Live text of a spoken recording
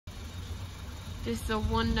This is a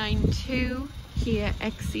 192 Kia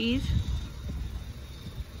Xceed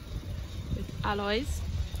with alloys.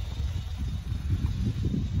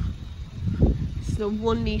 This is a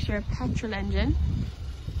 1 litre petrol engine.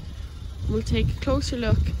 We'll take a closer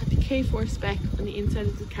look at the K4 spec on the inside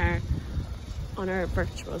of the car on our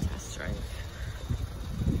virtual test drive.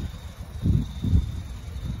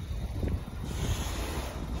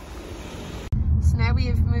 So now we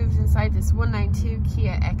have moved inside this 192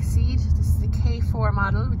 Kia Xceed. This is the K4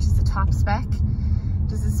 model, which is the top spec.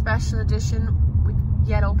 This is a special edition with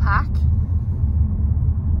yellow pack.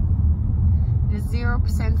 There's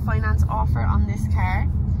 0% finance offer on this car.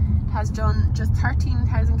 It has done just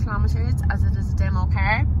 13,000 kilometers as it is a demo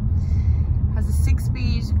car. It has a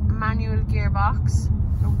 6-speed manual gearbox,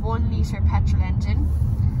 a 1 litre petrol engine.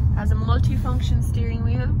 It has a multi-function steering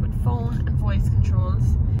wheel with phone and voice controls,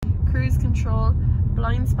 cruise control,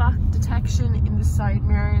 blind spot detection in the side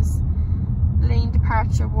mirrors, lane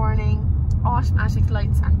departure warning, automatic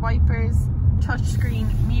lights and wipers, touchscreen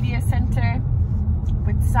media centre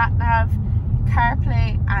with sat-nav,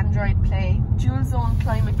 CarPlay, Android Play, dual zone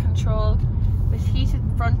climate control with heated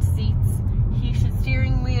front seats, heated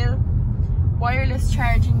steering wheel, wireless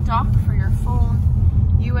charging dock for your phone,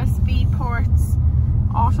 USB ports,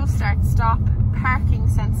 auto start stop, parking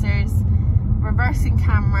sensors, reversing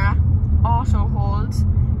camera, auto hold,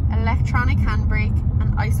 electronic handbrake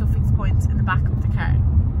and ISOFIX points in the back of the car.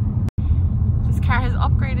 This car has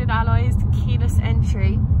upgraded alloys to keyless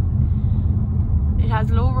entry. It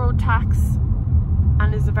has low road tax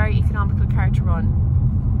and is a very economical car to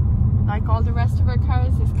run. Like all the rest of our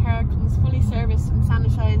cars, this car comes fully serviced and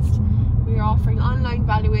sanitised. We are offering online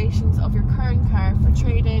valuations of your current car for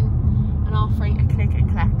trade-in and offering a click and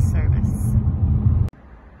collect service.